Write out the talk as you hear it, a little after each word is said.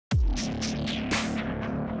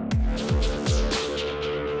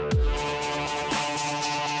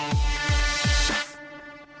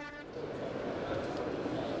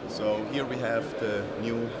have the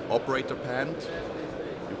new operator pant.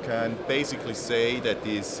 You can basically say that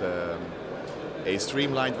is a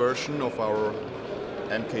streamlined version of our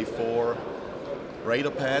MK4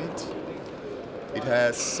 radar pant. It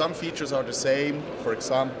has some features are the same. For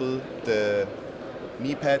example, the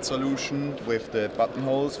knee pad solution with the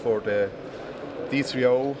buttonholes for the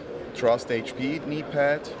D30 Trust HP knee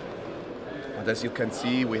pad. And as you can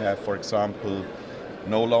see, we have, for example,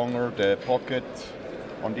 no longer the pocket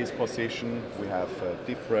on this position. We have a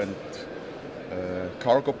different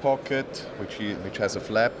cargo pocket, which has a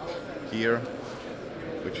flap here,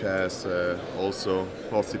 which has also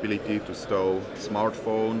possibility to stow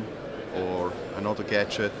smartphone or another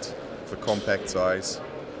gadget for compact size.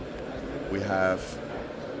 We have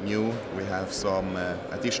some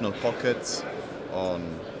additional pockets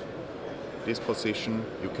on this position.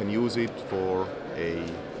 You can use it for a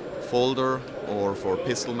folder or for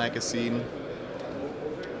pistol magazine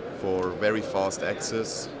for very fast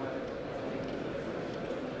access.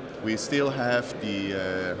 We still have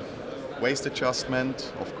the waist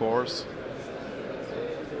adjustment, of course.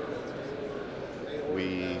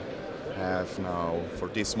 We have now, for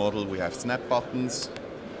this model, we have snap buttons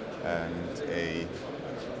and a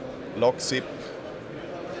lock zip.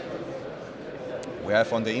 We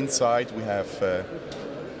have on the inside, we have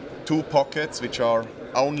two pockets which are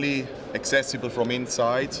only accessible from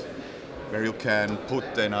inside, where you can put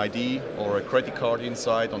an ID or a credit card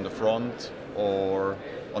inside on the front, or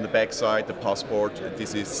on the back side the passport.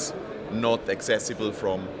 This is not accessible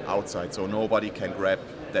from outside, so nobody can grab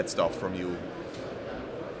that stuff from you.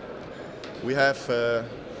 We have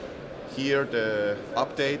here the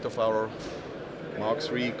update of our Mark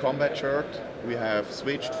III combat shirt. We have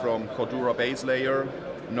switched from Cordura base layer,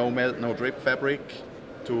 no melt, no drip fabric,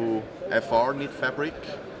 to FR knit fabric.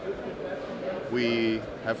 We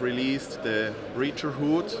have released the breacher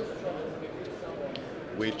hood,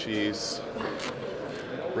 which is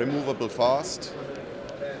removable fast.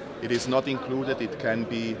 It is not included, it can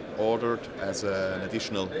be ordered as an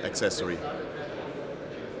additional accessory.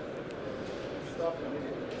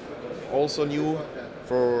 Also new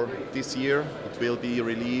for this year, it will be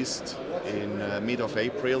released in mid of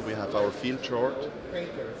April. We have our field short.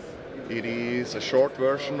 It is a short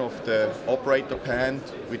version of the operator pant,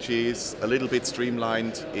 which is a little bit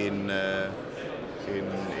streamlined in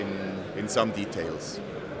some details.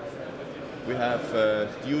 We have,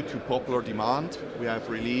 due to popular demand, we have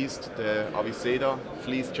released the Aviseda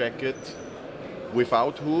fleece jacket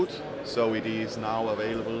without hood, so it is now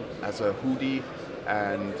available as a hoodie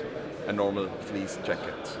and a normal fleece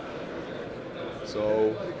jacket.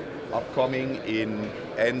 So upcoming in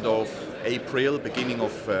end of April, beginning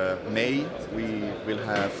of May, we will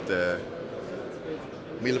have the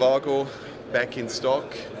Milvago back in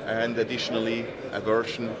stock, and additionally a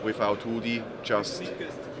version without hoodie, just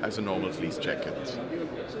as a normal fleece jacket.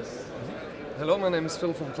 Hello, my name is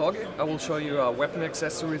Phil from Klage. I will show you weapon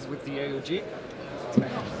accessories with the AUG.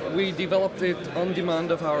 We developed it on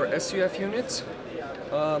demand of our SUF units.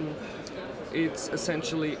 It's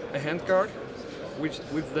essentially a handguard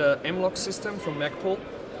with the M-LOK system from Magpul.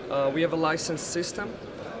 We have a licensed system.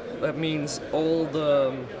 That means all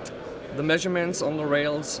the measurements on the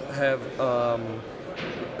rails have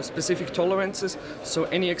specific tolerances, so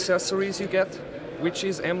any accessories you get, which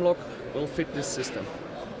is M-LOK, will fit this system.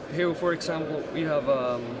 Here, for example, we have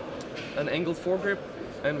an angled foregrip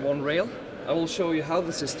and one rail. I will show you how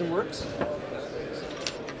the system works.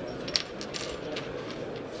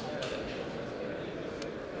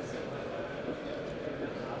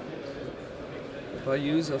 By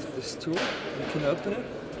use of this tool, you can open it,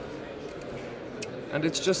 and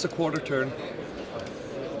it's just a quarter turn.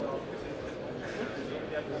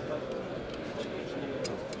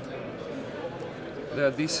 There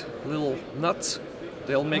are these little nuts.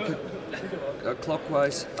 They'll make a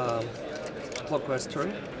clockwise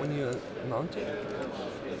turn when you mount it,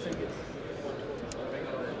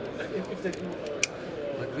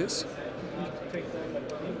 like this.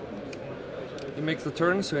 You make the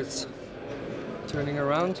turn so it's turning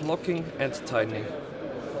around, locking and tightening.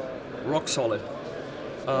 Rock solid.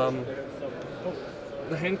 The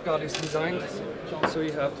handguard is designed so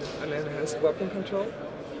you have an enhanced weapon control.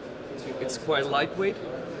 It's quite lightweight.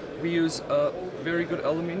 We use very good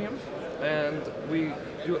aluminium, and we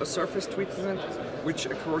do a surface treatment which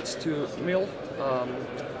accords to mil.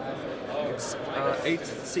 It's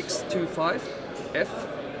 8625 F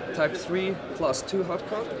type 3 plus 2 hot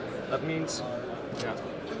coat. That means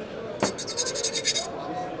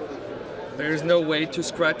there is no way to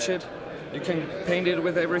scratch it. You can paint it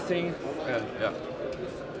with everything, and yeah,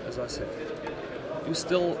 as I said. you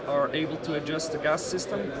still are able to adjust the gas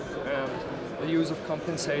system, and the use of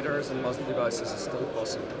compensators and muzzle devices is still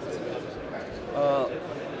possible.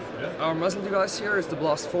 Our muzzle device here is the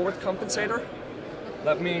blast forward compensator.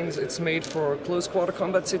 That means it's made for close quarter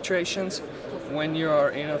combat situations, when you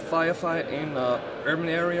are in a firefight in urban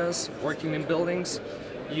areas, working in buildings.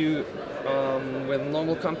 You, with a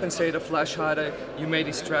normal compensator flash hider, you may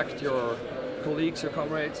distract your colleagues, your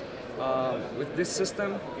comrades. With this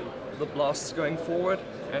system, the blast is going forward,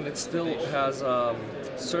 and it still has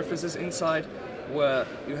surfaces inside where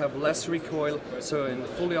you have less recoil, so in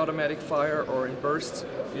fully automatic fire or in bursts,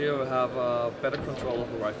 you have better control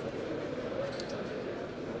of the rifle.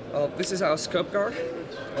 This is our scope guard.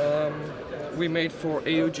 We made for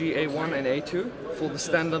AUG A1 and A2 for the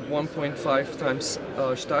standard 1.5 times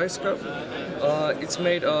Steyr scope. It's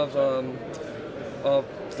made of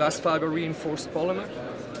glass fiber reinforced polymer.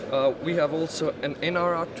 We have also an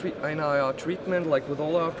NIR treatment, like with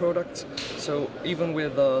all our products. So even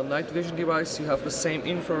with a night vision device, you have the same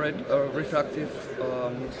infrared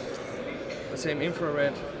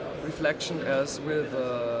reflection as with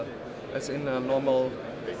as in a normal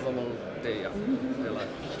daylight.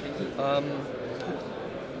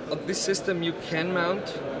 This system you can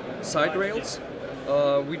mount side rails.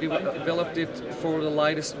 We developed it for the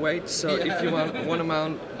lightest weight, so if you want to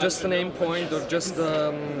mount just an aim point or just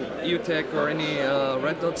EUTech or any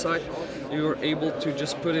red dot sight, you're able to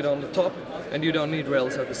just put it on the top and you don't need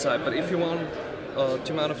rails at the side. But if you want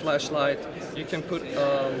to mount a flashlight, you can put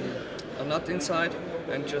a nut inside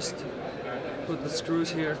and just put the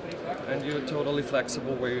screws here, and you're totally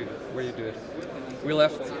flexible where you do it. We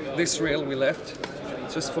left this rail,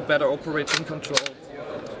 just for better operating control,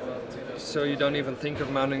 so you don't even think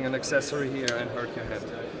of mounting an accessory here and hurt your hand.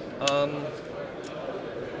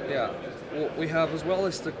 Yeah, what we have as well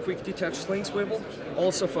is the quick detach sling swivel.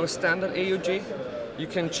 Also for standard AUG, you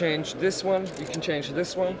can change this one, you can change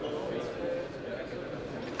this one,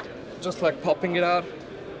 just like popping it out.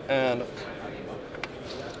 And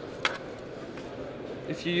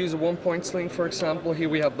if you use a 1-point sling, for example, here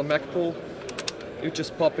we have the mech pull. You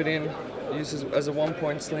just pop it in, use it as a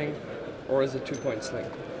 1-point sling or as a 2-point sling.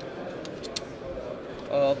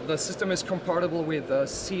 The system is compatible with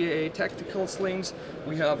CAA tactical slings.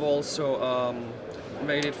 We have also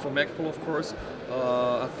made it for mech pull, of course.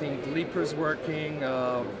 I think Leaper is working,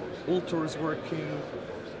 Ultor is working,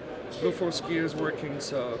 Blue Force Gear is working,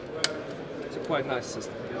 so it's a quite nice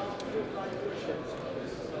system.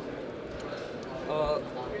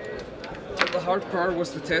 The hard part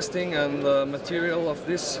was the testing and the material of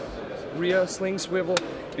this rear sling swivel,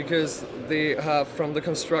 because they have, from the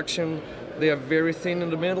construction, they are very thin in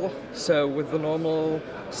the middle, so with the normal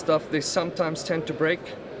stuff they sometimes tend to break,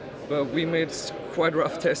 but we made quite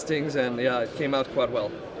rough testings and yeah, it came out quite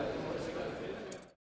well.